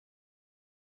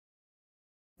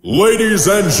Ladies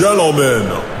and gentlemen,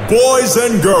 boys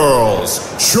and girls,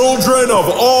 children of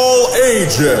all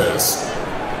ages,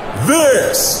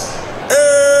 this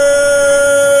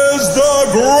is the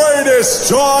greatest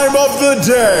time of the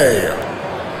day.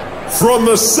 From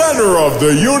the center of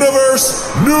the universe,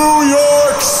 New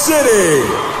York City,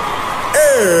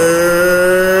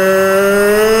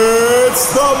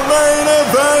 it's the main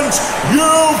event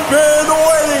you've been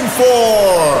waiting for.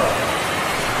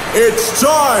 It's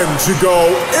time to go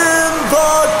in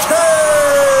the cage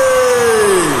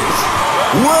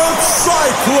with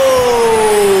Cyclone.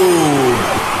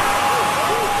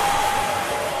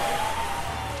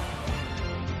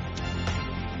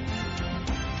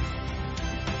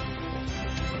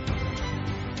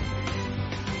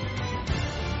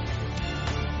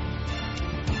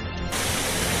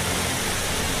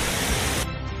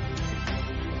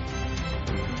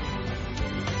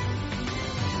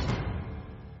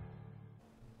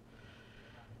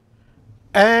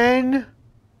 And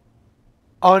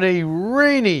on a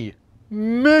rainy,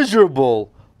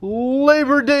 miserable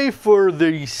Labor Day for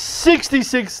the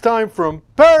 66th time from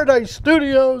Paradise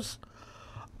Studios,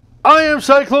 I am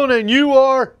Cyclone and you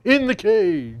are in the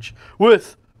cage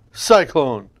with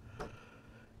Cyclone.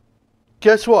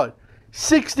 Guess what?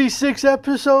 66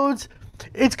 episodes?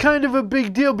 It's kind of a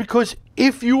big deal because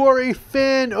if you are a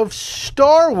fan of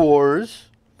Star Wars,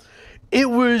 it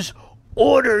was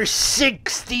Order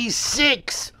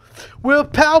 66, where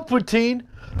Palpatine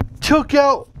took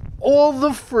out all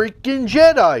the freaking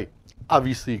Jedi.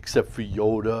 Obviously, except for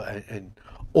Yoda and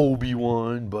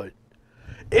Obi-Wan, but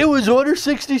it was Order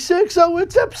 66. Oh,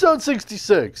 it's episode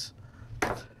 66.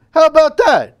 How about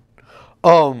that?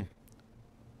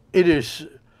 It is,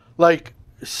 like,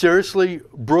 seriously,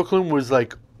 Brooklyn was,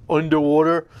 like,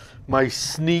 underwater. My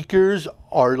sneakers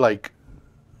are, like,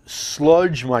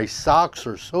 sludge. My socks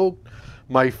are soaked.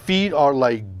 My feet are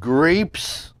like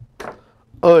grapes.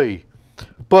 Oy.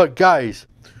 But guys,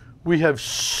 we have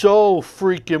so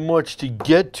freaking much to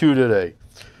get to today.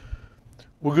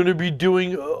 We're going to be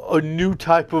doing a new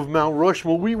type of Mount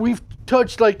Rushmore. We've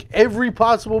touched like every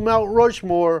possible Mount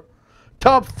Rushmore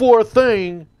top 4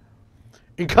 thing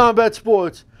in combat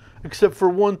sports, except for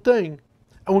one thing.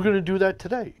 And we're going to do that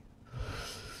today.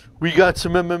 We got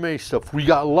some MMA stuff. We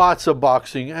got lots of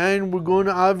boxing. And we're going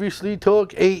to obviously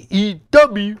talk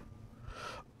AEW.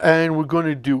 And we're going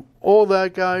to do all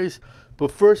that, guys.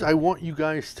 But first, I want you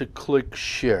guys to click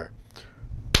share.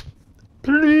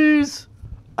 Please.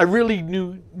 I really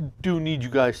do need you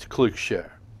guys to click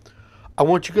share. I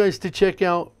want you guys to check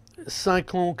out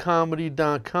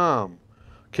CycloneComedy.com.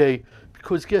 Okay?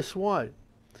 Because guess what?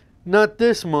 Not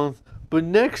this month, but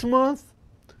next month,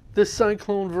 the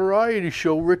Cyclone Variety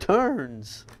Show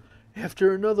returns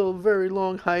after another very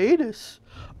long hiatus.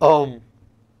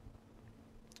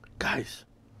 Guys,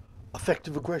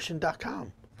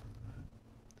 effectiveaggression.com.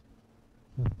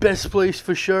 Best place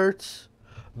for shirts,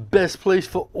 best place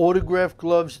for autographed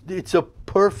gloves. It's a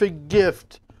perfect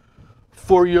gift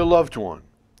for your loved one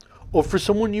or for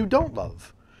someone you don't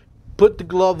love. Put the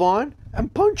glove on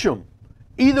and punch them.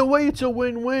 Either way, it's a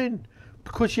win-win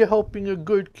because you're helping a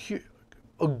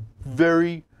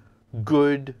very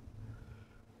good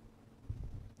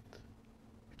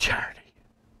charity.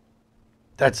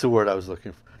 That's the word I was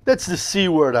looking for. That's the C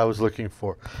word I was looking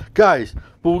for. Guys,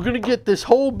 but we're going to get this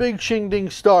whole big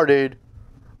shindig started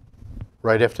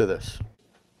right after this.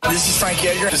 This is Frank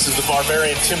Edgar. This is the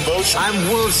Barbarian Tim Bosch. I'm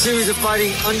World Series of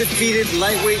Fighting undefeated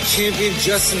lightweight champion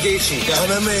Justin Gaethje.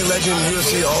 MMA legend,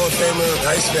 UFC Hall of Famer,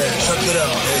 Iceman. Check it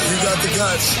out. Hey, you got the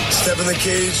guts. Step in the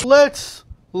cage. Let's,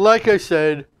 like I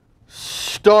said,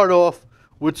 start off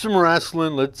with some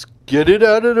wrestling. Let's get it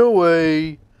out of the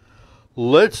way.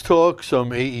 Let's talk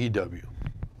some AEW.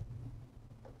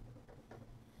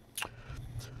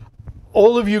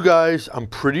 All of you guys, I'm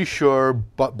pretty sure,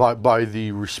 by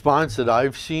the response that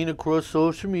I've seen across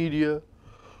social media,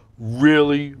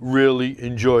 really, really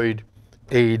enjoyed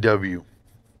AEW.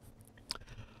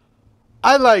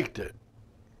 I liked it.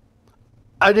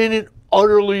 I didn't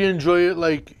utterly enjoy it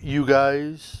like you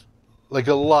guys, like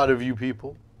a lot of you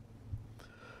people.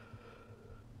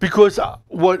 Because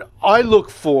what I look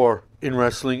for in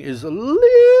wrestling is a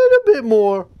little bit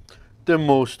more than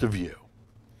most of you.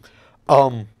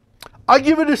 I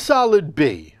give it a solid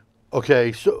B.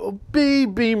 Okay, so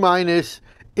B minus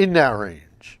in that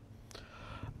range.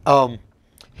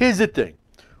 Here's the thing.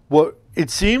 What it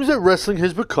seems that wrestling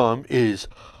has become is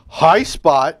high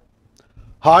spot,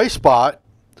 high spot,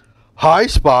 high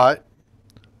spot,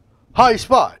 high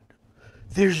spot.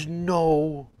 There's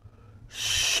no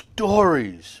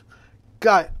stories.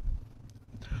 God,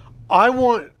 I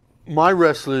want my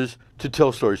wrestlers to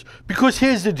tell stories. Because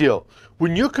here's the deal.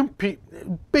 When you're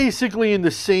basically in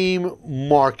the same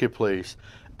marketplace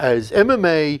as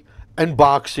MMA and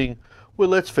boxing, well,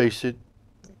 let's face it,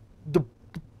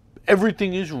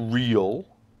 everything is real.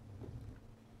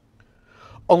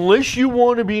 Unless you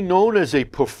want to be known as a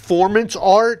performance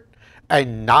art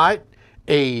and not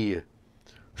a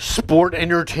sport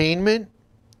entertainment,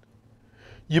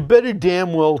 you better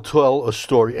damn well tell a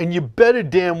story. And you better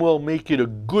damn well make it a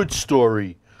good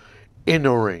story in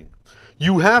the ring.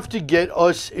 You have to get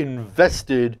us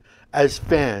invested as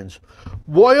fans.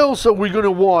 Why else are we going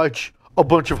to watch a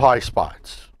bunch of high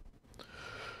spots?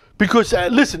 Because,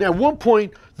 listen, at one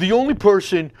point, the only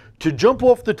person to jump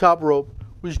off the top rope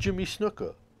was Jimmy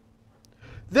Snuka.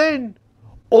 Then,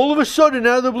 all of a sudden,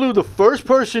 out of the blue, the first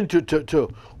person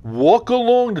to walk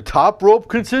along the top rope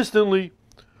consistently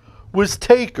was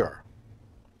Taker.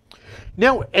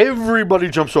 Now everybody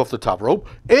jumps off the top rope.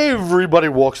 Everybody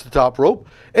walks the top rope.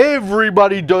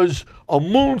 Everybody does a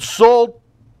moonsault,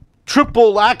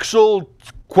 triple axel,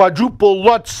 quadruple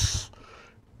lutz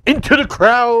into the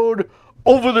crowd,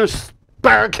 over the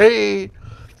barricade.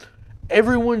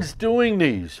 Everyone's doing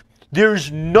these.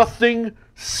 There's nothing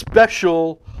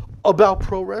special about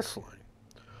pro wrestling.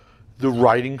 The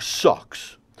writing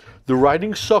sucks. The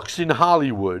writing sucks in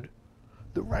Hollywood.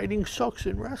 The writing sucks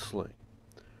in wrestling.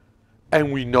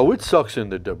 And we know it sucks in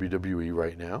the WWE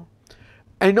right now.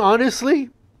 And honestly,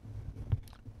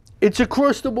 it's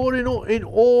across the board in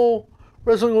all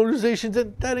wrestling organizations,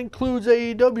 and that includes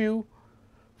AEW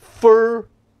for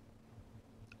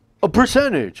a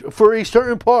percentage, for a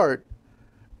certain part.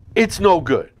 It's no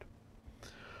good.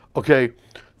 Okay?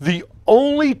 The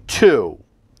only two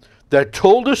that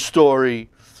told a story,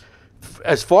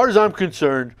 as far as I'm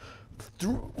concerned,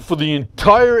 for the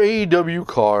entire AEW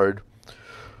card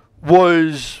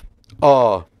was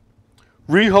Riho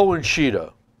and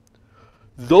Shida.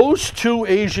 Those two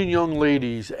Asian young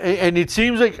ladies, and it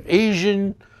seems like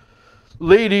Asian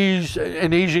ladies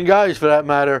and Asian guys, for that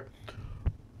matter,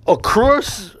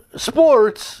 across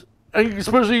sports, and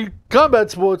especially combat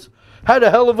sports, had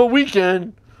a hell of a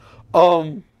weekend.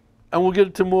 And we'll get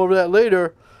into more of that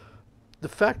later. The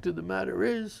fact of the matter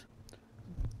is,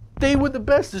 they were the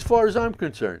best as far as I'm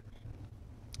concerned.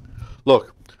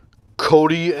 Look,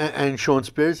 Cody and Shawn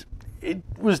Spears, it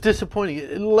was disappointing.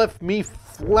 It left me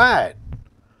flat.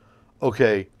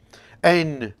 Okay.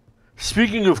 And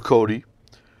speaking of Cody,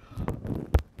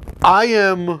 I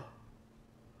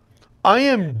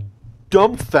am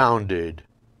dumbfounded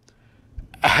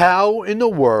how in the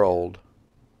world,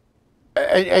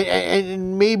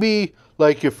 and maybe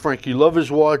like if Frankie Love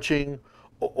is watching,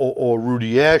 or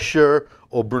Rudy Asher,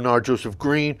 or Bernard Joseph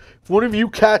Green, if one of you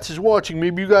cats is watching,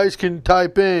 maybe you guys can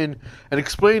type in and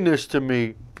explain this to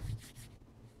me.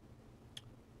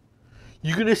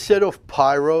 You're going to set off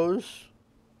pyros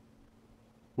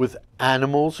with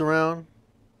animals around?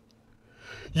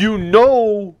 You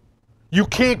know you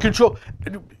can't control.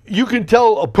 You can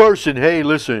tell a person, hey,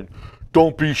 listen,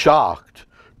 don't be shocked.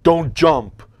 Don't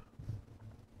jump.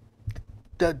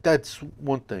 That's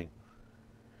one thing.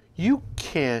 You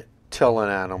can't tell an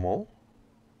animal.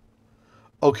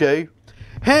 Okay?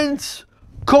 Hence,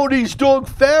 Cody's dog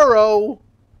Pharaoh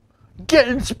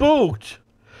getting spooked.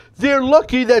 They're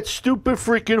lucky that stupid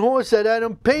freaking horse that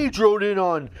Adam Page rode in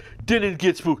on didn't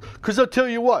get spooked. Because I'll tell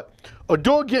you what, a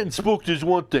dog getting spooked is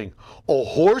one thing. A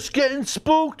horse getting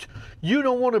spooked, you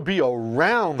don't want to be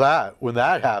around that when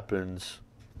that happens.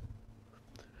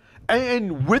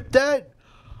 And with that,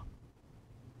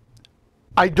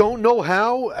 I don't know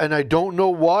how, and I don't know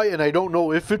why, and I don't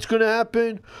know if it's going to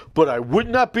happen, but I would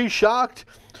not be shocked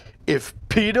if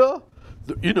PETA,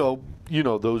 you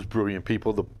know those brilliant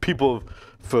people, the people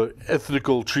for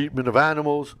ethical treatment of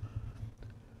animals,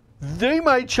 they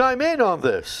might chime in on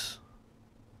this.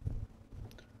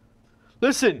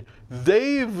 Listen,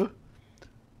 they've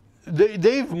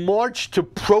marched to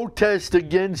protest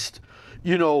against,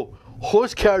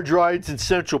 horse carriage rides in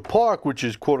Central Park, which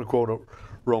is quote unquote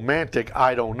romantic.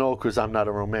 I don't know, because I'm not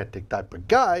a romantic type of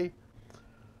guy.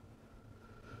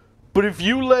 But if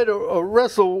you let a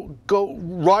wrestler go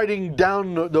riding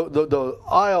down the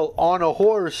aisle on a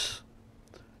horse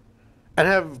and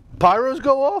have pyros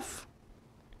go off,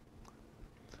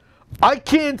 I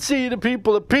can't see the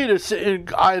people at PETA sitting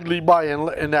idly by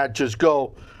and that just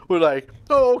go. We're like,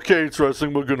 oh, okay, it's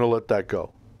wrestling. We're going to let that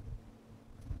go.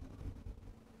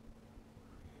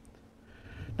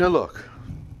 Now, look,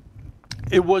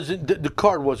 it wasn't, the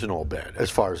card wasn't all bad as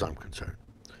far as I'm concerned.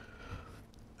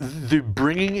 The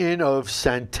bringing in of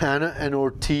Santana and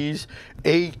Ortiz,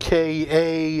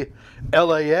 a.k.a.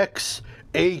 LAX,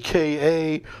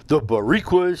 a.k.a. the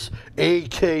Boricuas,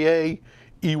 a.k.a.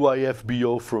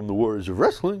 EYFBO from the Warriors of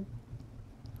Wrestling.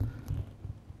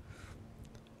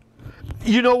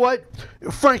 You know what?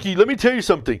 Frankie, let me tell you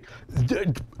something.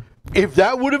 If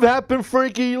that would have happened,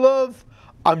 Frankie Love,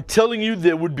 I'm telling you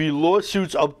there would be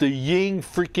lawsuits up the yin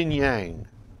freaking yang.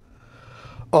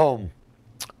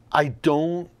 I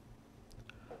don't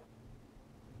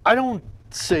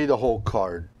say the whole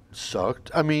card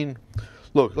sucked. I mean,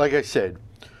 look, like I said,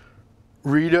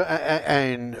 Rita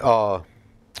and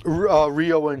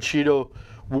Rio and Cheeto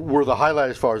were the highlight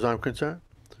as far as I'm concerned.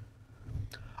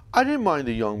 I didn't mind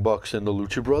the Young Bucks and the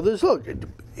Lucha Brothers. Look,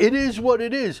 it is what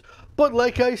it is. But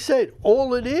like I said,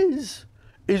 all it is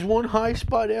one high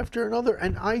spot after another.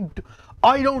 And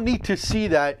I don't need to see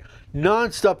that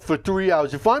nonstop for 3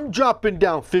 hours. If I'm dropping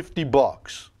down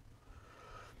 $50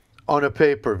 on a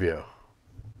pay-per-view,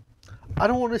 I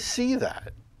don't want to see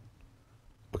that.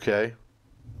 Okay?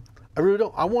 I really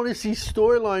don't. I want to see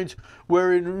storylines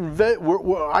where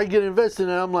I get invested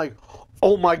and I'm like,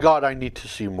 oh my God, I need to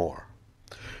see more.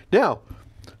 Now,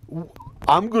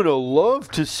 I'm going to love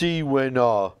to see when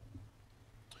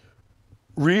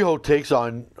Riho takes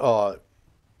on Nyla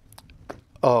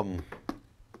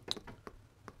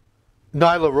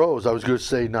Rose. I was going to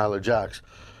say Nyla Jax.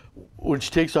 When she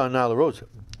takes on Nyla Rose,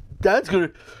 that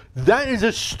is a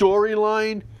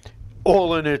storyline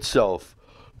all in itself.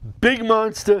 Big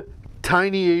monster,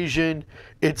 tiny Asian.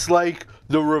 It's like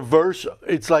the reverse.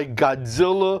 It's like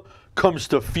Godzilla comes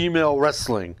to female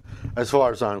wrestling, as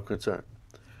far as I'm concerned.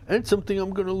 And it's something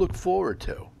I'm going to look forward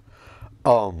to.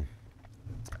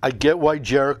 I get why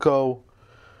Jericho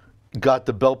got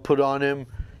the belt put on him.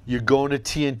 You're going to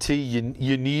TNT.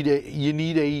 You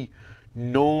need a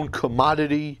known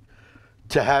commodity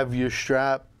to have your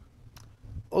strap.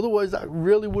 Otherwise, I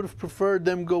really would have preferred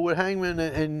them go with Hangman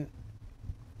and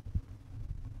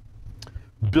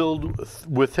build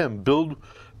with him. Build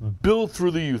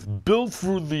through the youth. Build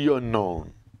through the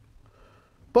unknown.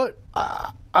 But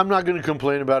I'm not going to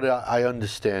complain about it. I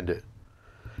understand it.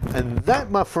 And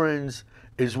that, my friends,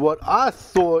 is what I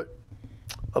thought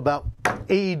about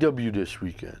AEW this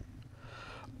weekend.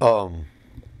 Hi,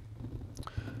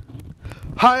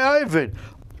 Ivan.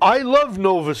 I love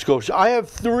Nova Scotia. I have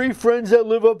 3 friends that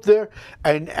live up there.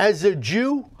 And as a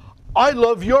Jew, I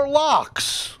love your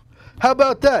locks. How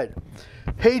about that?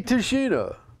 Hey,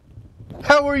 Tashina.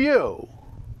 How are you?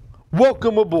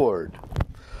 Welcome aboard.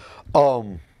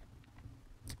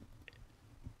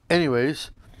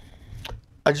 Anyways,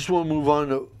 I just want to move on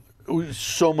to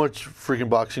so much freaking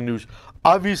boxing news.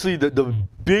 Obviously, the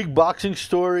big boxing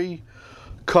story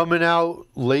coming out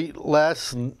late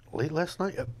last night,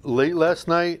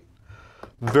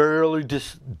 very early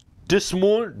this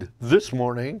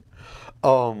morning.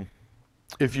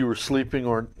 If you were sleeping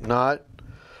or not,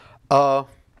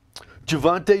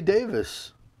 Gervonta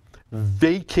Davis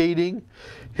vacating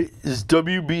his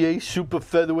WBA super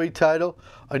featherweight title,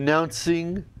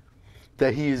 announcing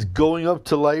that he is going up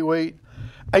to lightweight.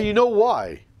 And you know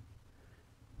why?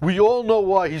 We all know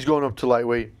why he's going up to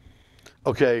lightweight.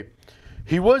 Okay,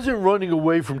 he wasn't running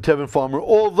away from Tevin Farmer,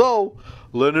 although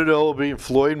Leonard Elby and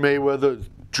Floyd Mayweather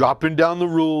dropping down the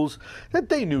rules that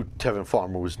they knew Tevin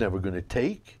Farmer was never going to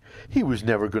take. He was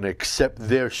never going to accept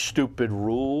their stupid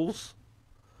rules.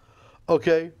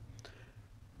 Okay?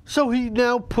 So he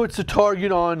now puts a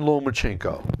target on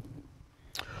Lomachenko.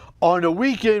 On a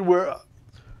weekend where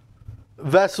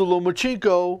Vasyl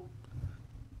Lomachenko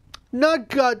not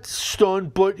got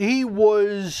stunned, but he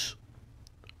was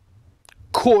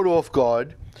caught off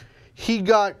guard. He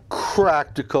got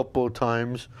cracked a couple of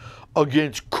times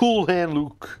against Cool Hand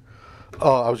Luke.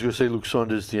 I was going to say Luke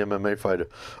Saunders, the MMA fighter.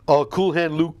 Cool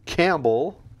Hand Luke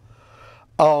Campbell.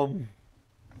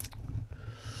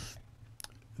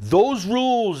 Those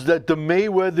rules that the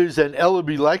Mayweathers and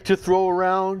Ellerby like to throw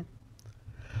around,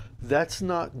 that's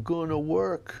not going to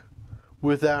work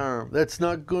with Arum. That's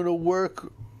not going to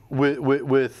work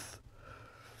with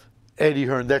Eddie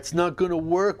Hearn. That's not going to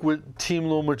work with Team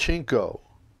Lomachenko.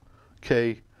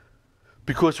 Okay?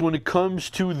 Because when it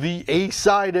comes to the A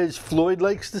side, as Floyd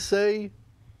likes to say,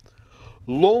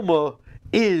 Loma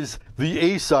is the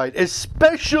A side,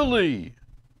 especially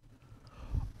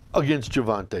against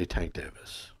Gervonta Tank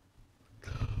Davis.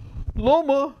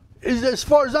 Loma is, as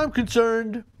far as I'm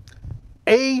concerned,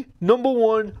 number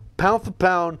 1, pound for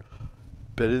pound,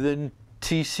 better than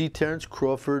TC Terrence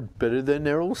Crawford, better than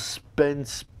Errol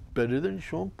Spence, better than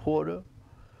Sean Porter.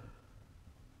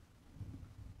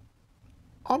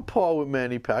 On par with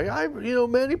Manny Pacquiao.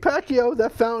 Manny Pacquiao,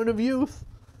 that fountain of youth.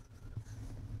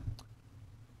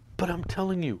 But I'm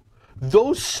telling you,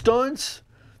 those stunts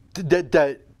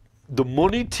that the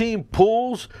money team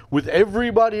pulls with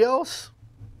everybody else?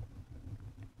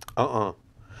 Now,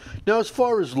 as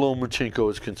far as Lomachenko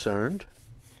is concerned,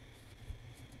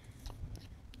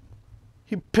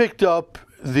 he picked up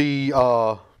the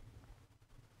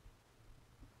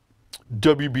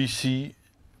WBC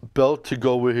belt to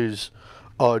go with his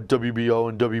WBO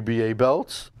and WBA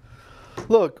belts.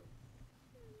 Look,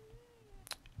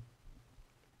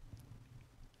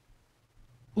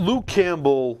 Luke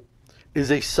Campbell is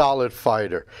a solid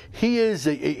fighter. He is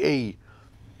a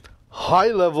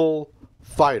high-level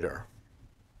fighter.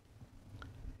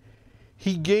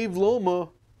 He gave Loma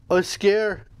a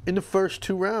scare in the first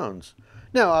 2 rounds.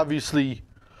 Now, obviously,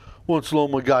 once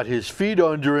Loma got his feet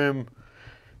under him,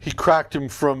 he cracked him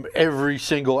from every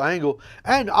single angle.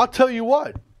 And I'll tell you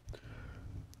what,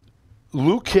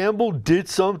 Luke Campbell did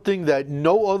something that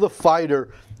no other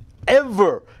fighter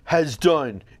ever has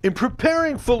done in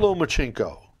preparing for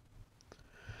Lomachenko.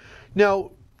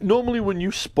 Now, normally when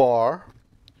you spar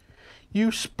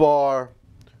 2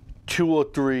 or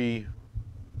 3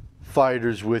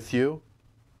 fighters with you.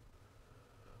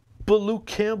 But Luke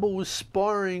Campbell was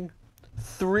sparring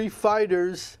 3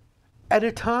 fighters at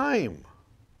a time.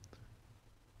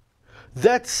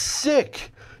 That's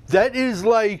sick. That is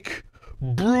like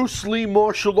Bruce Lee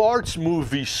martial arts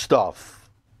movie stuff.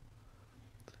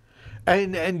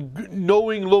 And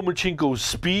knowing Lomachenko's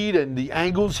speed and the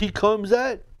angles he comes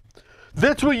at,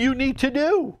 that's what you need to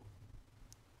do.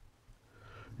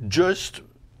 Just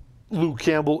Luke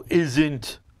Campbell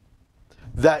isn't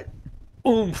that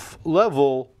oomph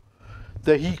level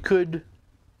that he could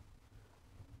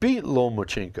beat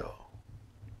Lomachenko.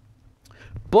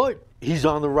 But he's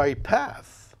on the right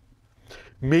path.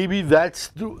 Maybe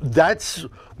that's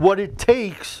what it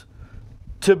takes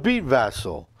to beat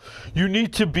Vasyl. You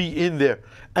need to be in there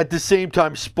at the same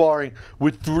time sparring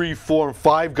with 3, 4, and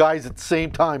 5 guys at the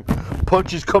same time.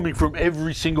 Punches coming from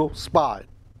every single spot.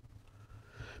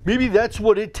 Maybe that's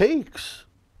what it takes.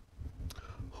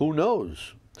 Who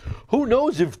knows? Who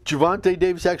knows if Gervonta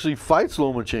Davis actually fights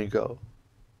Lomachenko?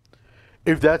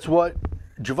 If that's what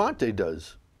Gervonta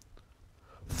does.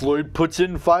 Floyd puts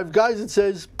in 5 guys and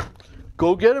says,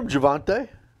 go get him, Gervonta.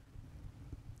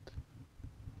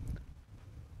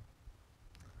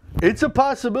 It's a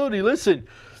possibility. Listen,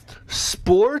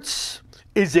 sports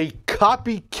is a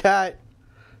copycat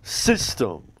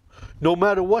system. No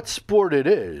matter what sport it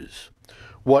is.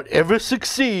 Whatever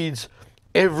succeeds,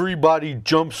 everybody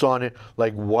jumps on it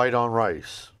like white on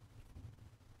rice.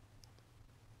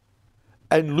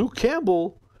 And Luke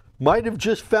Campbell might have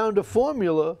just found a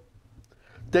formula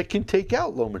that can take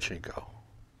out Lomachenko.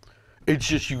 It's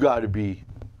just you got to be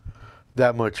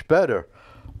that much better.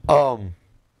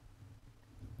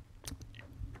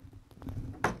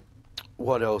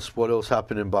 What else? What else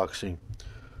happened in boxing?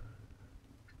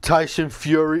 Tyson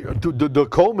Fury, the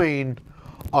co-main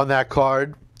on that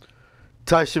card,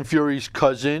 Tyson Fury's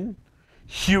cousin,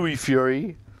 Hughie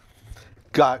Fury,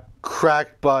 got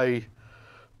cracked by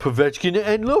Povetkin.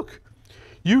 And look,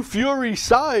 Hugh Fury's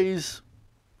size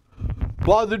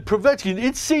bothered Povetkin.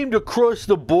 It seemed across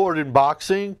the board in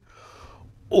boxing,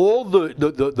 all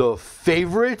the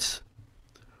favorites,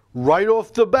 right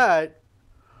off the bat,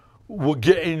 were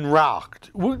getting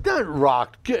rocked. Well, not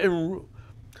rocked,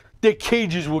 their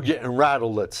cages were getting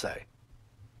rattled, let's say.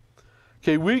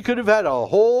 Okay, we could have had a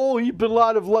whole heap and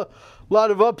lot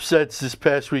of upsets this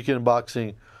past weekend in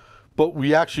boxing, but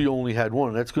we actually only had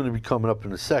one. That's going to be coming up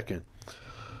in a second.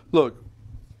 Look,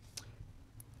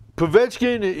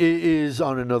 Povetkin is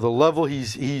on another level.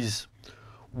 He's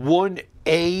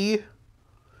 1A.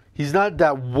 He's not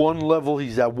that 1 level.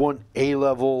 He's at 1A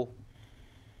level.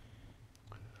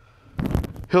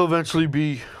 He'll eventually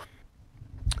be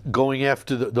going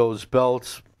after those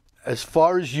belts. As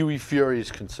far as Hughie Fury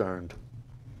is concerned,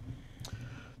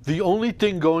 the only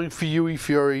thing going for Hughie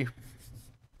Fury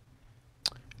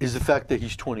is the fact that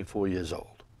he's 24 years old.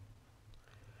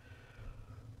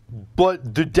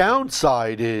 But the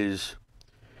downside is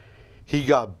he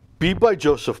got beat by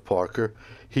Joseph Parker,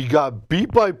 he got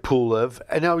beat by Pulev,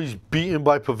 and now he's beaten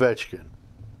by Povetkin.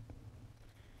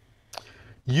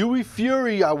 Hughie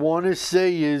Fury, I want to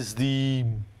say, is the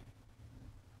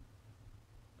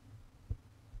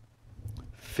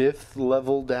 5th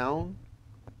level down.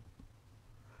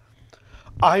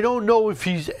 I don't know if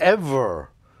he's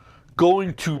ever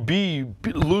going to be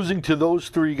losing to those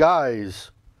 3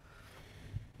 guys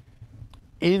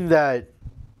in that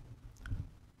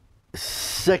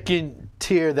 2nd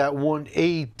tier, that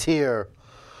 1A tier,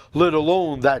 let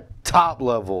alone that top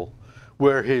level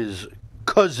where his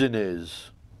cousin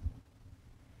is.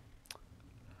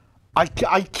 I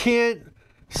can't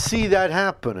see that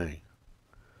happening.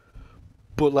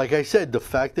 But like I said, the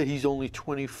fact that he's only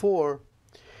 24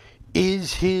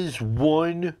 is his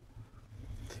one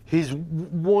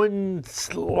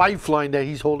lifeline that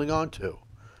he's holding on to,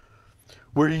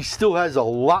 where he still has a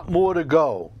lot more to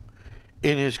go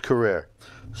in his career.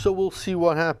 So we'll see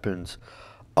what happens.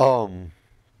 The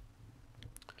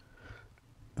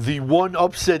one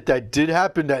upset that did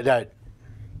happen, that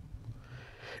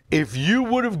if you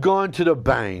would have gone to the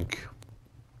bank,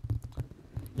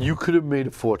 you could have made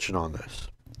a fortune on this.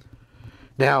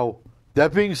 Now,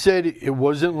 that being said, it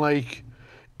wasn't like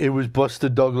it was Buster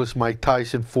Douglas, Mike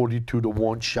Tyson,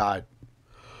 42-1 shot.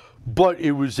 But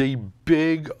it was a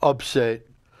big upset.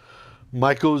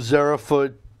 Michael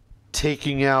Zerafa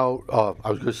taking out, I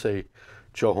was going to say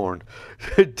Joe Horn,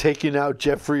 taking out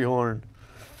Jeffrey Horn.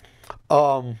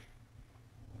 Wow.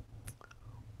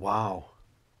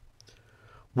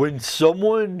 When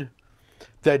someone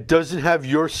that doesn't have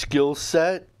your skill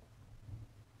set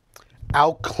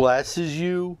outclasses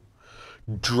you,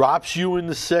 drops you in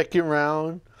the second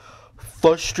round,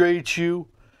 frustrates you,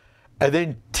 and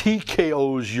then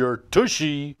TKOs your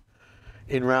tushy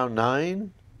in round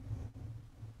 9,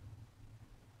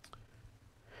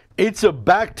 it's a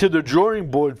back to the drawing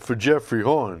board for Jeffrey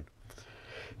Horn.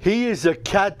 He is a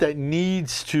cat that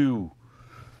needs to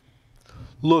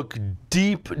look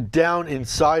deep down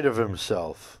inside of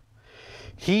himself.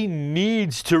 He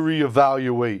needs to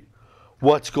reevaluate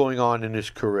what's going on in his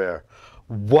career,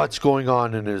 what's going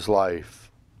on in his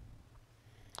life.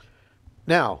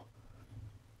 Now,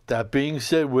 that being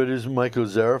said, where does Michael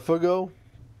Zerafa go?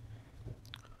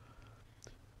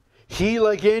 He,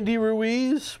 like Andy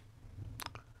Ruiz,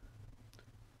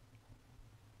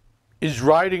 is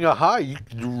riding a high. You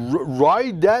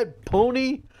ride that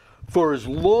pony for as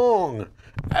long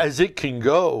as it can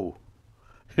go.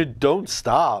 Don't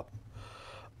stop.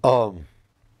 And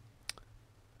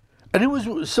it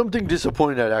was something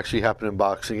disappointing that actually happened in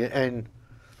boxing. And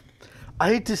I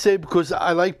hate to say it because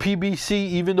I like PBC,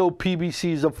 even though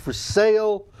PBC is up for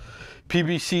sale.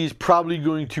 PBC is probably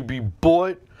going to be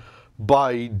bought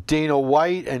by Dana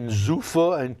White and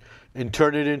Zuffa and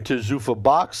turn it into Zuffa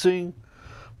Boxing.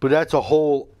 But that's a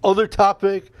whole other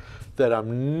topic that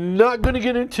I'm not going to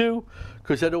get into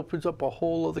because that opens up a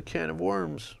whole other can of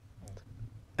worms.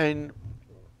 And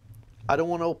I don't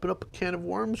want to open up a can of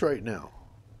worms right now.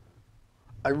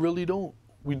 I really don't.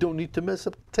 We don't need to mess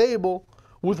up the table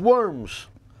with worms.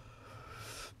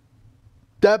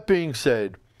 That being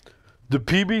said, the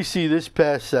PBC this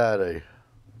past Saturday,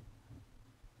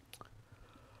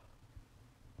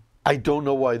 I don't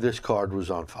know why this card was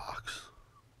on Fox.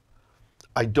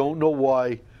 I don't know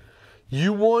why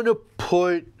you want to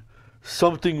put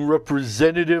something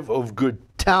representative of good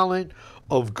talent,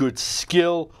 of good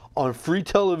skill on free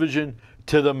television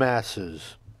to the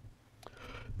masses.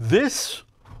 This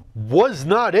was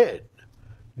not it.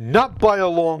 Not by a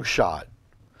long shot.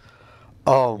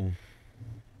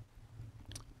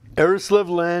 Yaroslav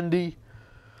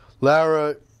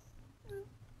Lara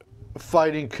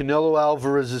fighting Canelo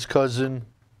Alvarez's cousin.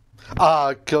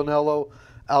 Canelo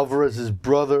Alvarez's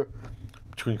brother.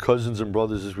 Between cousins and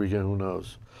brothers this weekend, who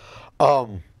knows?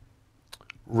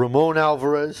 Ramon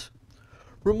Alvarez.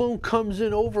 Ramon comes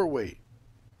in overweight.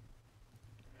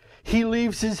 He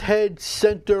leaves his head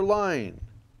center line.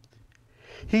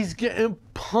 He's getting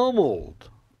pummeled.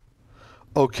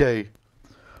 Okay.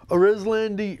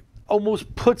 Areslandi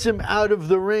almost puts him out of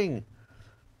the ring.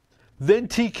 Then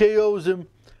TKOs him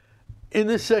in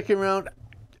the second round.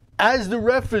 As the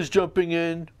ref is jumping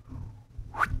in,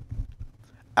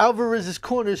 Alvarez's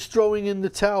corner is throwing in the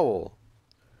towel.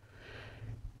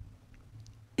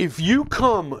 If you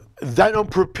come that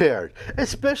unprepared,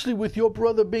 especially with your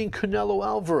brother being Canelo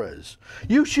Alvarez,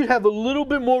 you should have a little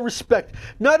bit more respect,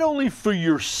 not only for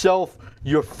yourself,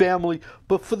 your family,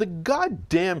 but for the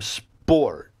goddamn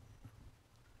sport.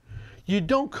 You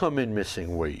don't come in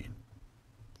missing weight,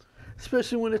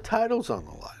 especially when the title's on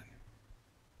the line.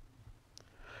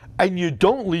 And you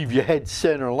don't leave your head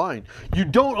center line. You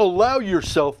don't allow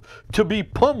yourself to be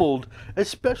pummeled,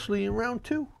 especially in round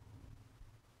 2.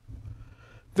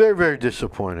 Very, very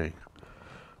disappointing.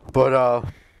 But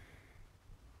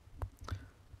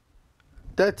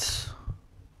that's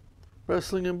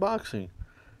wrestling and boxing.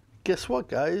 Guess what,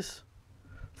 guys?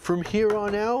 From here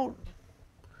on out,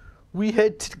 we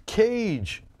head to the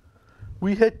cage.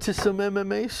 We head to some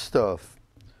MMA stuff.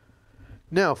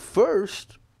 Now,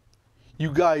 first,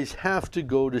 you guys have to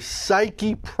go to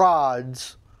Psyche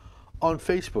Prods on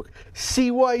Facebook.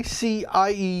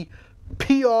 CYCIEPRODZ.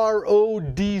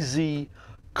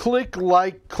 Click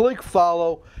like, click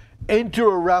follow, enter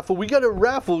a raffle. We got a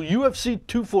raffle, UFC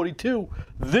 242,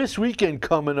 this weekend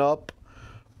coming up.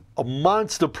 A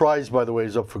monster prize, by the way,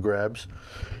 is up for grabs.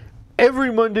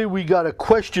 Every Monday, we got a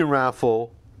question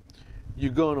raffle.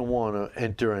 You're going to want to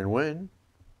enter and win.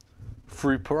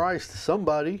 Free prize to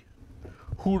somebody.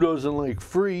 Who doesn't like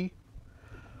free?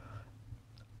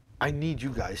 I need you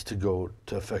guys to go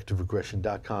to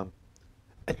effectiveaggression.com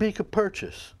and make a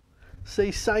purchase.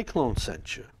 Say Cyclone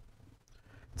sent you.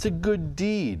 It's a good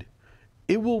deed.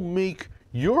 It will make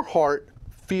your heart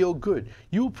feel good.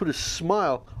 You will put a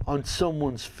smile on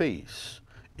someone's face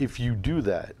if you do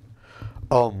that.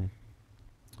 But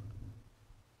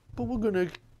we're going to,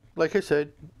 like I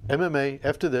said, MMA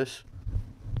after this.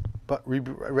 But we'll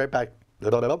be right back.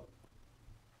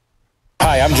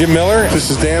 Hi, I'm Jim Miller.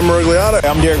 This is Dan Morigliata.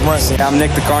 I'm Derek Brunson. I'm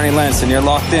Nick the Carney Lentz, and you're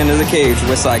locked into the cage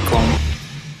with Cyclone.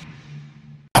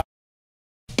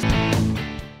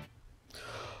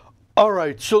 All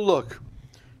right, so look,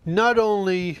 not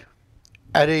only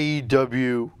at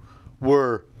AEW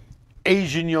were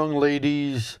Asian young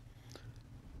ladies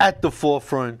at the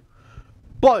forefront,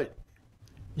 but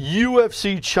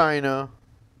UFC China,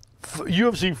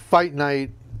 UFC Fight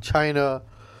Night China,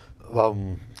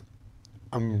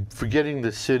 I'm forgetting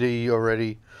the city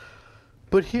already,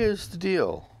 but here's the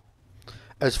deal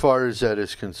as far as that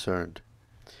is concerned.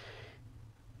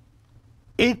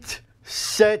 It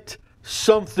set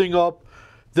something up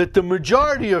that the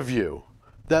majority of you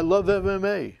that love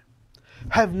MMA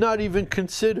have not even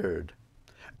considered.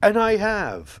 And I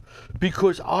have,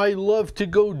 because I love to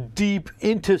go deep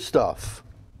into stuff.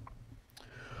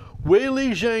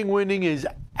 Weili Zhang winning is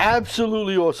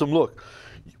absolutely awesome. Look,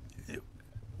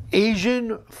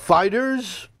 Asian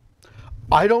fighters,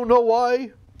 I don't know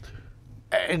why,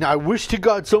 and I wish to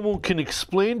God someone can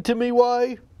explain to me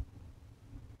why,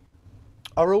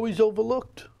 are always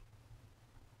overlooked.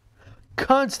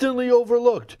 Constantly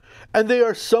overlooked. And they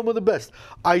are some of the best.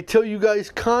 I tell you guys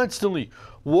constantly,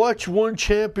 watch One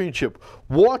Championship,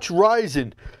 watch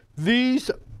Ryzen.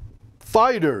 These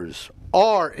fighters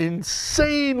are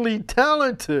insanely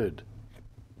talented.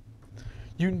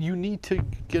 You need to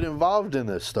get involved in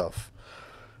this stuff.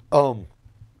 Weili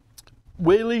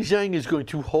Zhang is going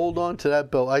to hold on to that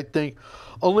belt, I think,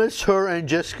 unless her and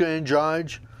Jessica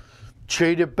Andrade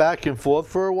trade it back and forth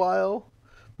for a while,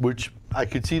 which I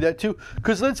could see that too.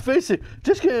 Because let's face it,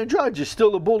 Jessica Andrade is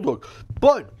still a Bulldog.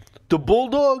 But the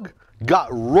Bulldog got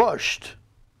rushed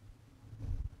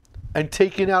and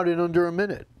taken out in under a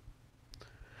minute.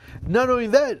 Not only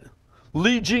that,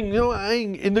 Li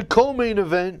Jingliang in the co-main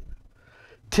event,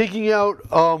 taking out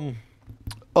Elizu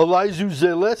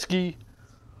Zaleski,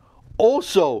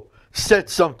 also set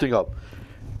something up.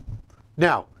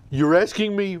 Now, you're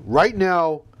asking me right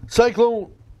now,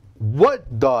 Cyclone, what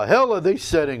the hell are they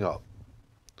setting up?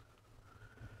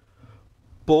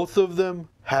 Both of them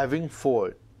having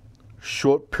fought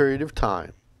short period of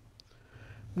time.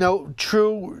 Now,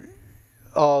 true,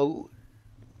 Li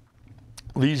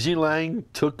Jingliang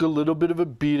took a little bit of a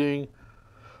beating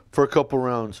for a couple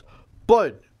rounds.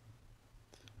 But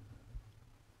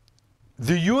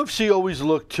the UFC always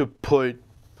looked to put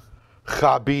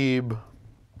Khabib,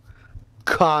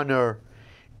 Conor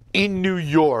in New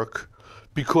York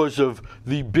because of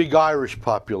the big Irish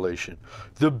population,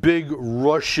 the big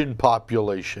Russian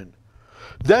population.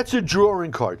 That's a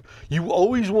drawing card. You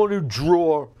always want to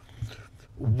draw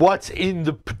what's in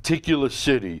the particular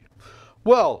city.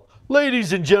 Well,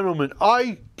 ladies and gentlemen,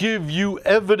 I give you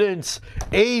evidence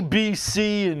A, B,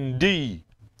 C, and D.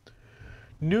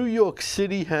 New York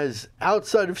City has,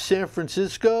 outside of San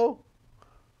Francisco,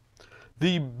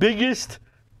 the biggest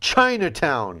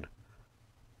Chinatown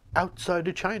outside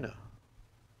of China.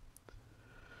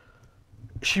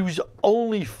 She was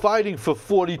only fighting for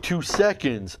 42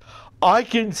 seconds. I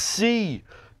can see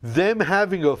them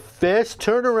having a fast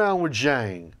turnaround with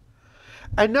Zhang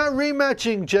and not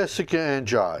rematching Jessica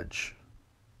Andrade.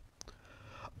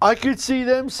 I could see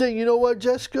them saying, you know what,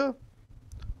 Jessica?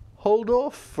 Hold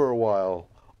off for a while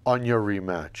on your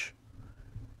rematch.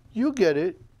 You get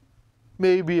it.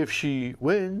 Maybe if she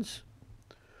wins.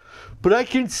 But I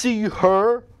can see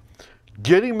her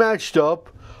getting matched up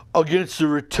against the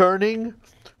returning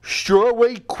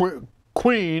strawweight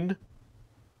queen,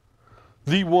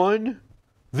 the one,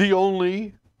 the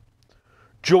only,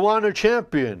 Joanna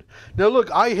Champion. Now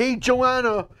look, I hate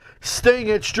Joanna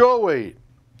staying at strawweight.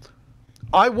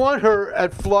 I want her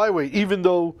at flyweight, even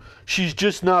though she's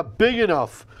just not big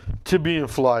enough to be in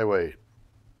flyweight.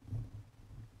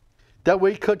 That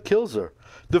weight cut kills her.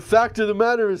 The fact of the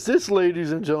matter is this,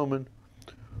 ladies and gentlemen,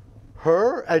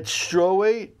 her at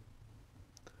strawweight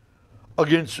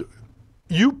against,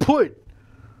 you put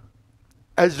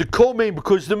as the co-main,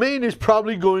 because the main is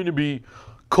probably going to be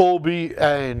Colby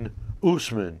and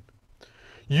Usman.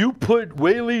 You put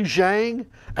Weili Zhang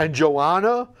and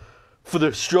Joanna for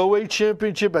the Strawweight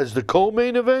Championship as the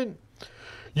co-main event,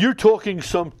 you're talking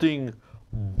something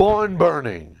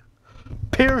barn-burning.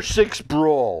 Pier 6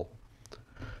 brawl.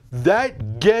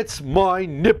 That gets my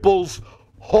nipples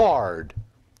hard.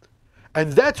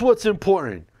 And that's what's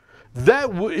important.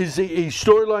 That is a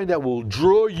storyline that will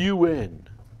draw you in.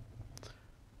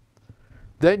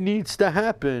 That needs to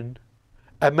happen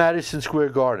at Madison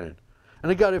Square Garden.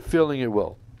 And I got a feeling it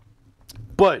will.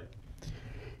 But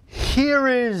here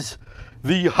is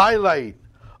the highlight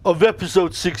of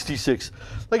episode 66.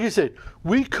 Like I said,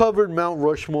 we covered Mount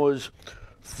Rushmores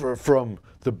from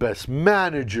the best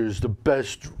managers, the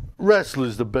best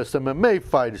wrestlers, the best MMA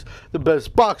fighters, the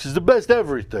best boxers, the best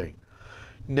everything.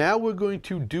 Now we're going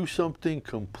to do something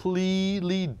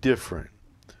completely different.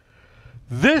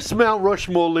 This Mount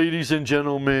Rushmore, ladies and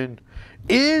gentlemen,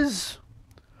 is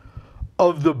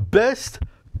of the best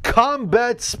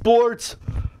combat sports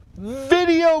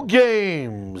video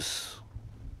games.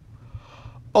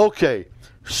 Okay,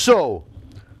 so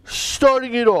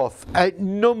starting it off at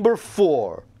number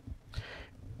 4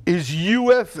 is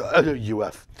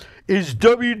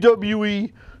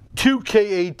WWE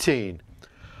 2K18.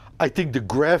 I think the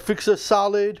graphics are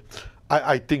solid.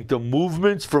 I think the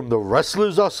movements from the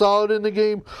wrestlers are solid in the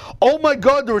game. Oh my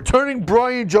God, the returning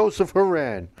Brian Joseph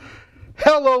Horan.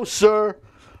 Hello, sir.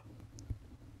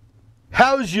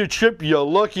 How's your trip, you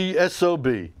lucky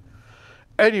SOB?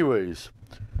 Anyways,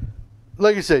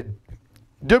 like I said,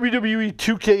 WWE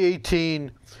 2K18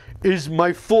 is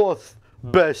my 4th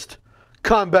best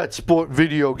combat sport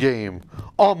video game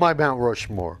on my Mount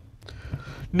Rushmore.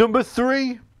 Number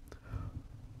 3,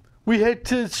 we head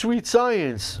to Sweet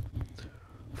Science.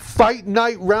 Fight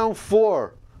Night Round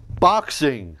 4,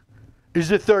 boxing, is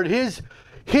the 3rd.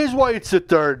 Here's why it's the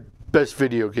 3rd best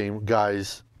video game,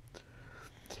 guys.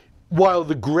 While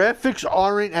the graphics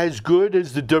aren't as good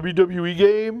as the WWE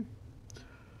game,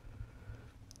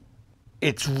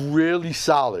 it's really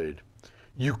solid.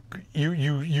 When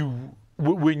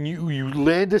you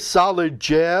land a solid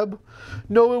jab,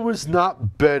 no, it was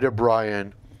not better,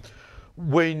 Brian.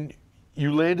 When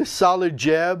you land a solid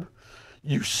jab,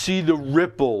 you see the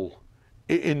ripple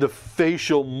in the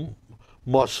facial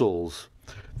muscles.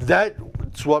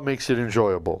 That's what makes it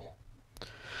enjoyable.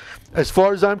 As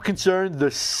far as I'm concerned, the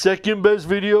 2nd best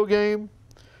video game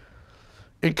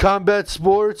in combat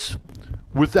sports,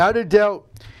 without a doubt,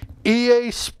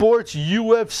 EA Sports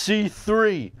UFC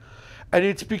 3. And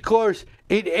it's because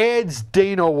it adds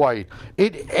Dana White.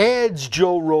 It adds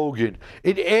Joe Rogan.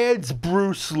 It adds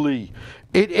Bruce Lee.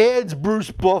 It adds Bruce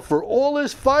Buffer. All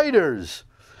his fighters.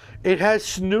 It has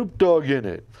Snoop Dogg in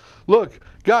it. Look,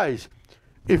 guys,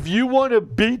 if you want to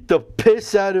beat the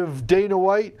piss out of Dana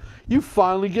White, you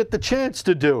finally get the chance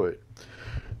to do it.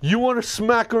 You want to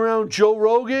smack around Joe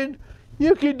Rogan?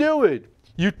 You can do it.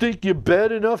 You think you're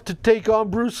bad enough to take on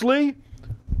Bruce Lee?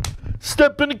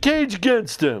 Step in the cage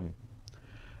against him.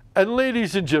 And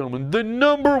ladies and gentlemen, the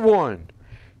number 1,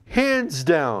 hands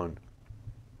down,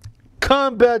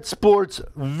 combat sports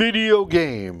video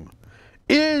game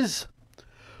is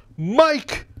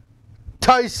Mike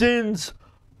Tyson's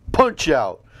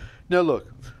Punch-Out. Now look,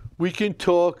 we can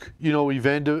talk,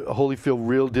 Evander Holyfield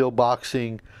Real Deal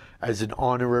Boxing as an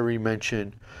honorary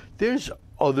mention. There's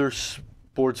other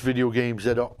sports video games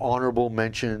that are honorable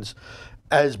mentions,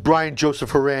 as Brian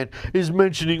Joseph Horan is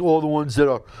mentioning all the ones that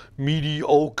are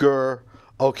mediocre,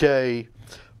 okay?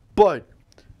 But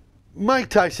Mike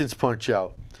Tyson's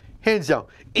Punch-Out, hands down,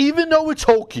 even though it's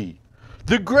hokey,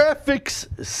 the graphics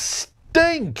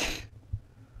stink,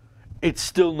 it's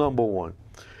still number 1.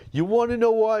 You want to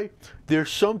know why?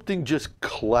 There's something just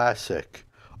classic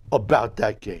about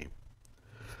that game.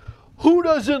 Who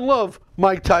doesn't love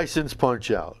Mike Tyson's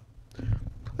Punch-Out?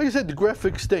 Like I said, the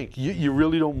graphics stink. You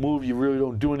really don't move. You really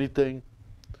don't do anything.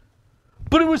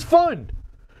 But it was fun.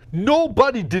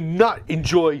 Nobody did not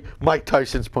enjoy Mike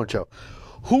Tyson's Punch-Out.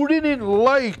 Who didn't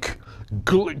like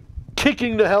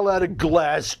kicking the hell out of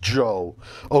Glass Joe?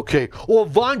 Okay. Or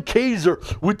Von Kaiser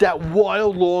with that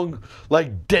wild, long,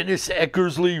 like Dennis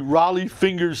Eckersley, Raleigh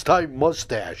Fingers type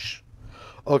mustache.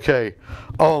 Okay.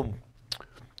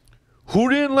 Who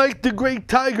didn't like the Great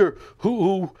Tiger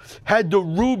who had the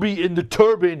ruby in the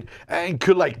turban and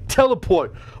could like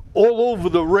teleport all over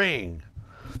the ring?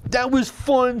 That was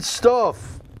fun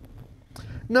stuff.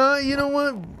 Nah, you know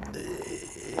what?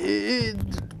 Hey,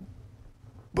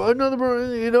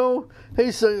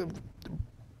 so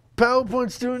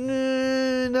PowerPoint's doing,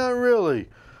 not really.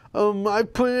 I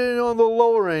put it on the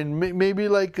lower end, maybe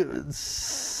like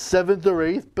 7th or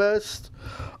 8th best.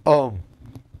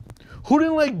 Who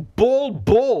didn't like Bald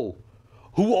Bull?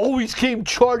 who always came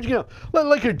charging out,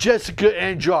 like a Jessica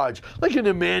Andrade, like an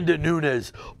Amanda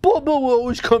Nunes. Bubba will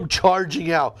always come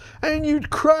charging out, and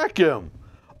you'd crack him.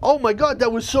 Oh my God,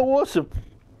 that was so awesome.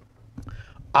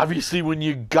 Obviously, when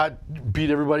you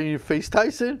beat everybody in your face,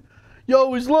 Tyson, you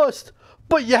always lost.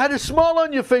 But you had a smile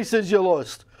on your face as you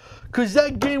lost. Because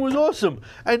that game was awesome.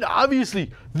 And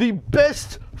obviously, the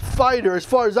best fighter, as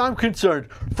far as I'm concerned,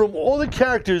 from all the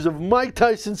characters of Mike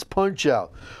Tyson's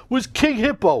Punch-Out, was King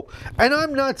Hippo. And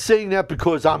I'm not saying that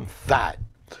because I'm fat.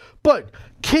 But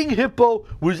King Hippo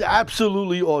was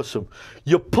absolutely awesome.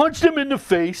 You punched him in the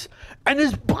face, and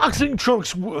his boxing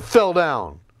trunks fell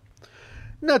down.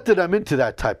 Not that I'm into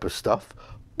that type of stuff,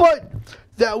 but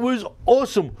that was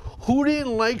awesome. Who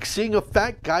didn't like seeing a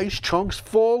fat guy's trunks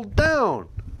fall down?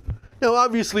 Now,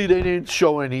 obviously, they didn't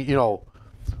show any,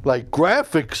 like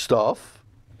graphic stuff,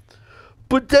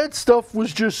 but that stuff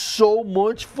was just so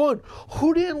much fun.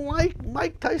 Who didn't like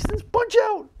Mike Tyson's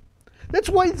Punch-Out? That's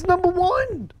why it's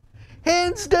 #1.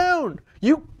 Hands down.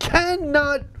 You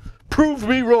cannot prove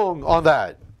me wrong on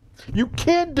that. You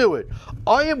can't do it.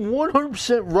 I am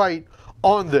 100% right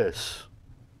on this.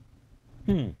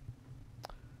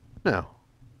 Now,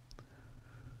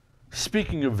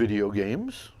 speaking of video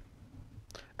games,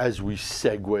 as we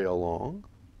segue along,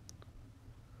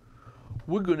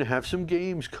 we're going to have some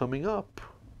games coming up.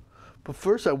 But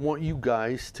first, I want you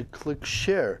guys to click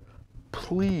share.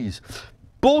 Please.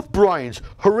 Both Brians,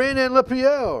 Haran and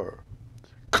LaPierre.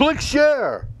 Click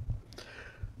share.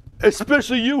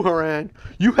 Especially you, Haran.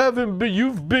 You've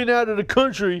been out of the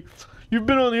country. You've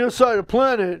been on the other side of the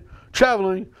planet,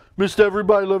 traveling. Mr.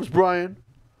 Everybody Loves Brian.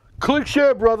 Click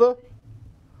share, brother.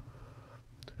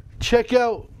 Check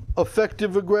out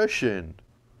Effective Aggression.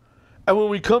 And when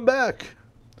we come back,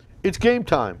 it's game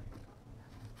time.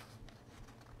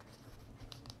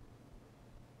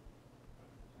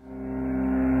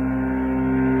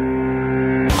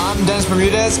 I'm Dennis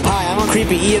Bermudez. Hi, I'm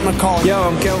Creepy Ian McCall. Yo,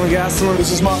 I'm Kelvin Gastelum.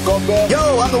 This is Mark Goldberg.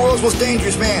 Yo, I'm the world's most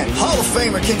dangerous man, Hall of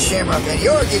Famer Ken Shamrock, and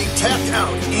you're getting tapped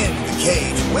out in the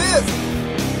cage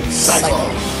with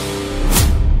Cyclone.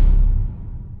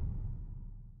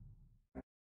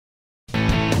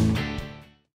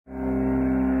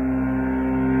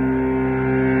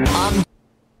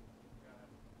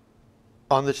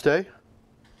 On this day,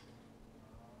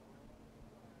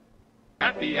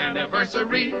 happy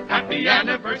anniversary, happy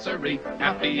anniversary,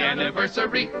 happy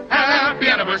anniversary, happy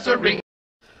anniversary.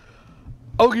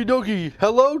 Okie dokie.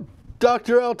 Hello,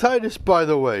 Dr. Altitis, by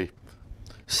the way.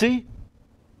 See,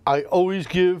 I always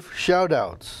give shout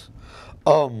outs.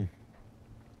 So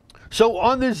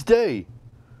on this day,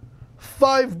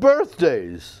 5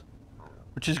 birthdays,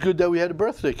 which is good that we had a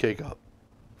birthday cake up.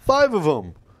 5 of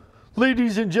them.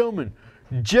 Ladies and gentlemen,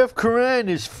 Jeff Curran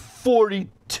is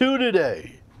 42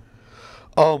 today.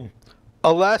 Alasso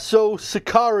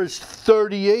Sakara's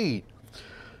 38.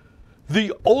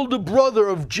 The older brother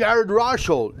of Jared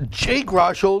Rosholt, Jake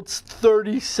Rosholt's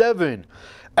 37.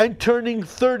 And turning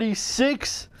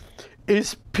 36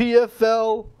 is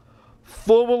PFL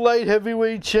former light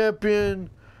heavyweight champion,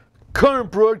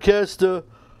 current broadcaster,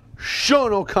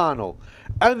 Sean O'Connell.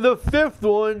 And the 5th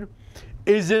one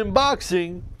is in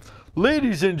boxing.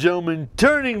 Ladies and gentlemen,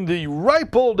 turning the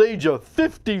ripe old age of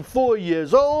 54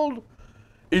 years old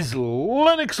is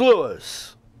Lennox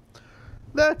Lewis.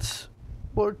 That's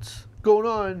what's going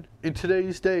on in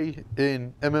today's day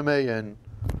in MMA and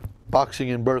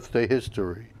boxing and birthday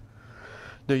history.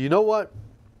 Now, you know what?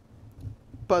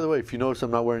 By the way, if you notice,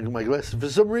 I'm not wearing my glasses. For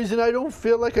some reason, I don't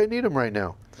feel like I need them right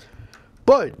now.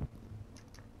 But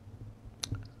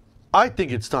I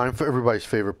think it's time for everybody's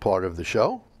favorite part of the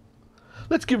show.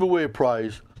 Let's give away a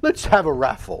prize. Let's have a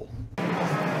raffle.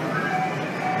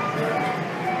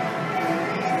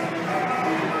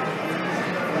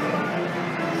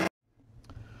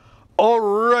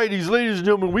 Alrighties, ladies and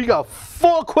gentlemen, we got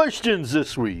 4 questions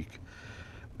this week.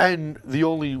 And the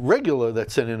only regular that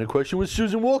sent in a question was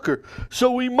Susan Walker.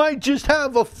 So we might just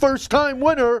have a first-time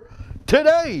winner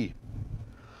today.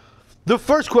 The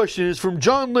first question is from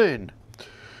John Lynn.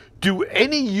 Do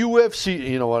any UFC,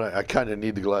 you know what, I kind of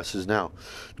need the glasses now.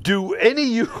 Do any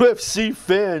UFC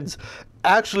fans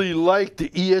actually like the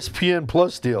ESPN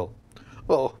Plus deal?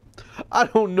 Well, I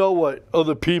don't know what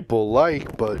other people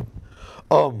like, but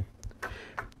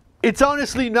it's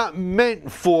honestly not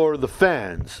meant for the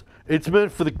fans. It's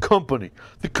meant for the company.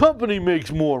 The company makes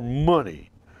more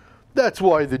money. That's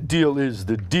why the deal is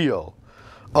the deal.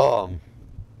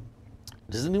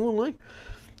 Does anyone like?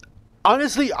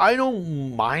 Honestly, I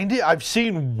don't mind it. I've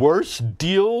seen worse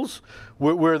deals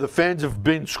where the fans have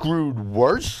been screwed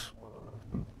worse.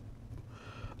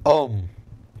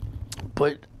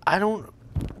 But I don't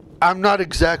I'm not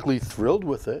exactly thrilled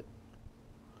with it.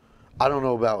 I don't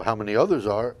know about how many others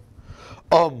are.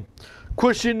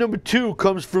 Question number 2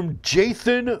 comes from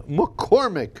Jathan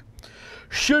McCormick.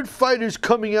 Should fighters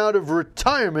coming out of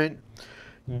retirement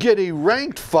get a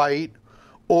ranked fight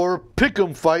or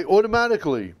pick'em fight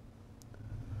automatically?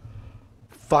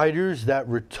 Fighters that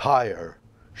retire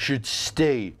should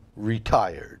stay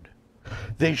retired.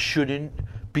 They shouldn't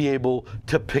be able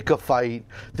to pick a fight.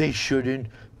 They shouldn't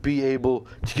be able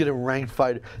to get a ranked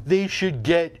fighter. They should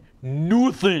get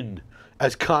nothing,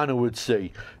 as Connor would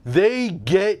say. They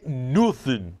get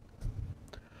nothing.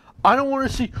 I don't want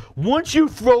to see, once you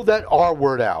throw that R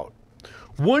word out,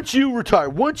 once you retire,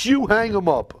 once you hang them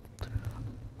up,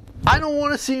 I don't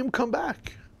want to see him come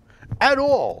back at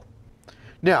all.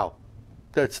 Now,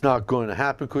 that's not going to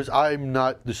happen because I'm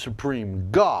not the supreme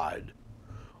God,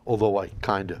 although I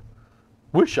kind of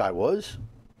wish I was.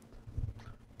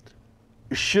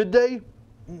 Should they?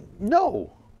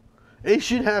 No. They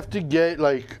should have to get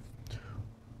like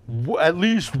at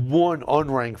least one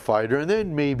unranked fighter and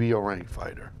then maybe a ranked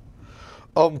fighter.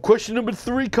 Question number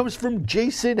 3 comes from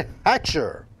Jason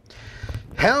Hatcher.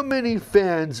 How many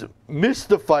fans missed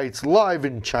the fights live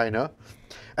in China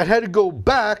and had to go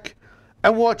back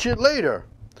and watch it later?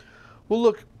 Well,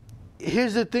 look,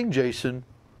 here's the thing, Jason.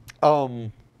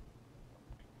 I'm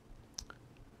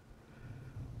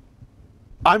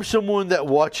someone that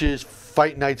watches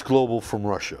Fight Nights Global from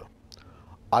Russia.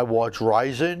 I watch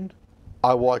Ryzen.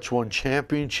 I watch One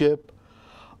Championship.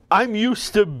 I'm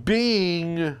used to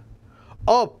being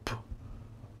up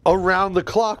around the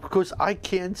clock because I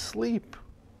can't sleep.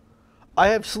 I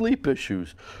have sleep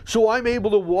issues. So I'm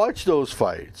able to watch those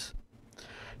fights.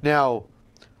 Now,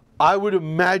 I would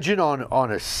imagine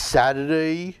on a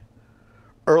Saturday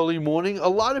early morning, a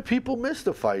lot of people miss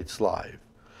the fights live.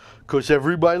 Because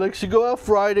everybody likes to go out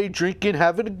Friday, drinking,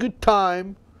 having a good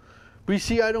time. But you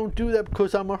see, I don't do that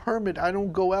because I'm a hermit. I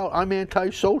don't go out. I'm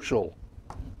antisocial.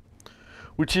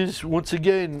 Which is, once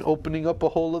again, opening up a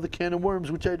whole other can of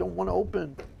worms, which I don't want to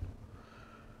open.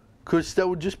 Because that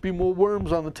would just be more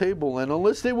worms on the table. And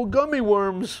unless they were gummy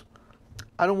worms,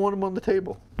 I don't want them on the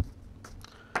table.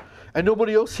 And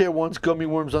nobody else here wants gummy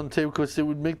worms on the table because they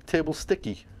would make the table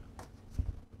sticky.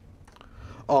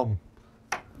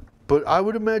 But I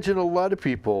would imagine a lot of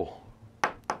people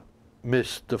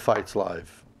missed the fights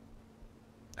live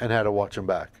and had to watch them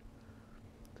back.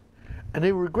 And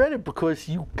they regret it because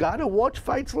you gotta watch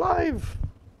fights live.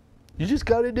 You just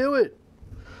gotta do it.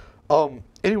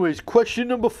 Anyways, question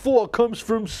number 4 comes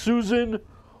from Susan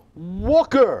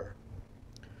Walker.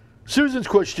 Susan's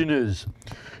question is,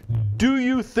 do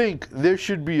you think there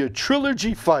should be a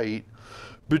trilogy fight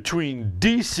between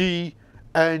DC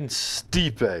and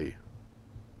Stipe?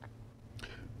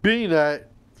 Being that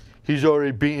he's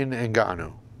already beaten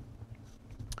Ngannou.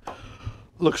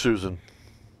 Look, Susan.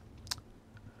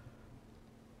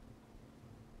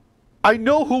 I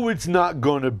know who it's not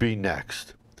going to be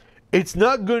next. It's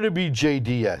not going to be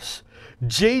JDS.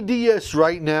 JDS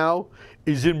right now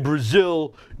is in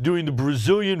Brazil doing the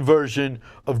Brazilian version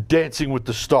of Dancing with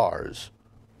the Stars.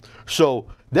 So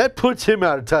that puts him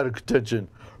out of title contention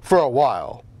for a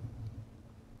while.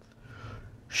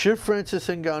 Should Francis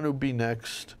Ngannou be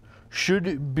next? Should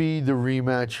it be the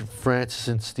rematch of Francis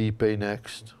and Stipe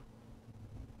next?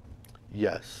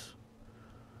 Yes.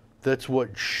 That's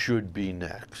what should be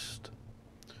next.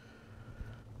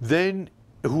 Then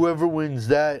whoever wins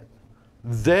that,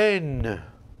 then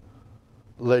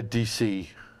let DC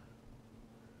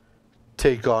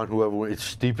take on whoever wins.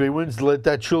 If Stipe wins, let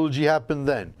that trilogy happen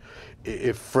then.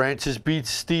 If Francis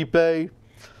beats Stipe,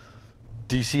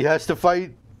 DC has to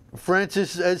fight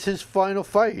Francis as his final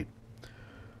fight.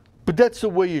 But that's the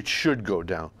way it should go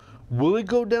down. Will it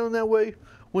go down that way?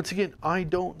 Once again, I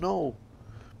don't know.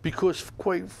 Because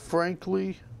quite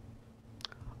frankly,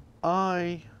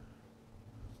 I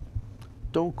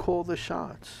don't call the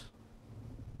shots.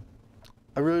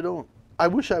 I really don't. I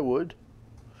wish I would.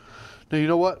 Now, you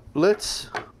know what? Let's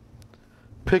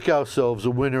pick ourselves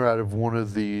a winner out of one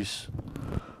of these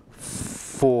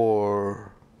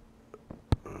for...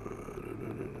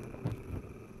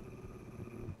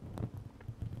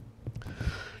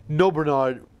 No,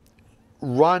 Bernard.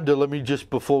 Rhonda,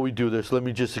 before we do this, let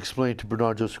me just explain to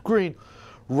Bernard Joseph Green.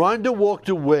 Rhonda walked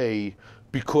away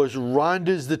because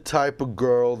Rhonda's the type of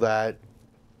girl that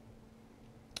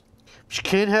she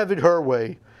can't have it her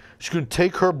way. She's going to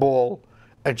take her ball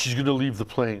and she's going to leave the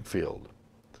playing field.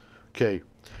 Okay.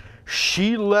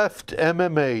 She left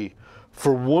MMA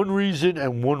for one reason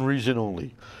and one reason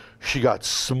only. She got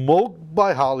smoked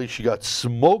by Holly. She got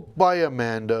smoked by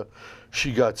Amanda.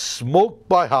 She got smoked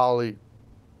by Holly.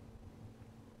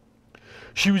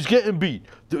 She was getting beat.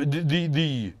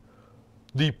 The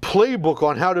playbook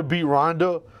on how to beat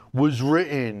Ronda was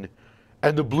written,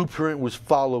 and the blueprint was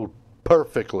followed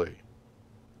perfectly.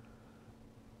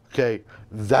 Okay,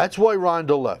 that's why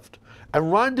Ronda left.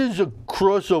 And Ronda's a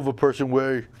crossover person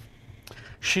where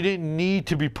she didn't need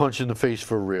to be punched in the face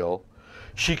for real.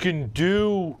 She can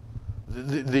do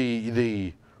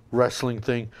the wrestling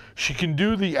thing. She can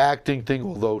do the acting thing,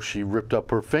 although she ripped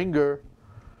up her finger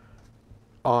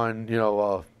on,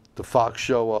 the Fox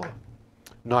show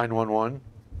 911.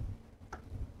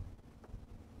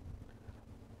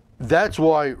 That's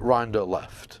why Ronda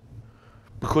left.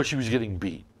 Because she was getting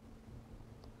beat.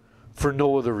 For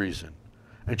no other reason.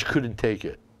 And she couldn't take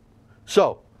it.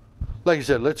 So, like I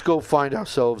said, let's go find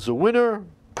ourselves a winner.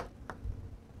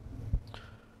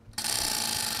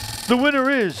 The winner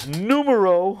is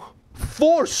numero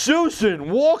 4, Susan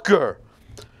Walker.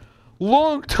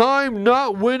 Long time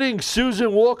not winning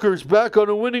Susan Walker's back on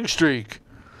a winning streak.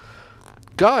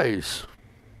 Guys,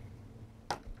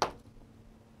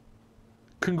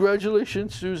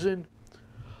 congratulations, Susan.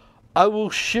 I will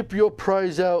ship your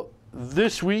prize out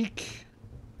this week,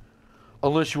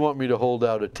 unless you want me to hold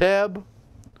out a tab,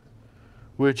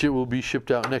 which it will be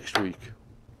shipped out next week.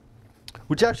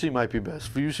 Which actually might be best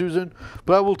for you, Susan,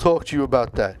 but I will talk to you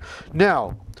about that.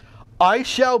 Now, I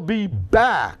shall be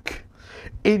back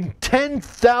in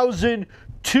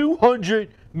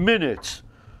 10,200 minutes.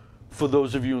 For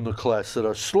those of you in the class that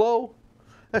are slow,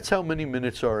 that's how many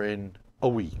minutes are in a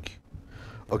week.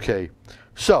 Okay,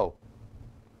 so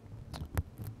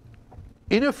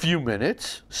in a few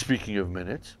minutes, speaking of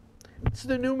minutes, it's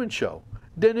the Newman Show.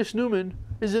 Dennis Newman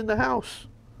is in the house.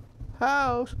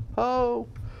 So,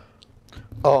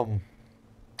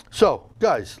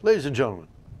 guys, ladies and gentlemen,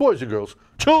 boys and girls,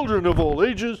 children of all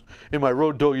ages, in my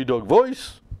Road Doggy Dog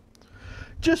voice,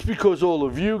 just because all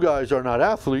of you guys are not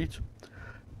athletes,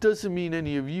 doesn't mean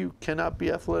any of you cannot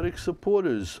be athletic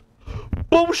supporters.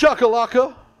 Boom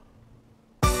shakalaka!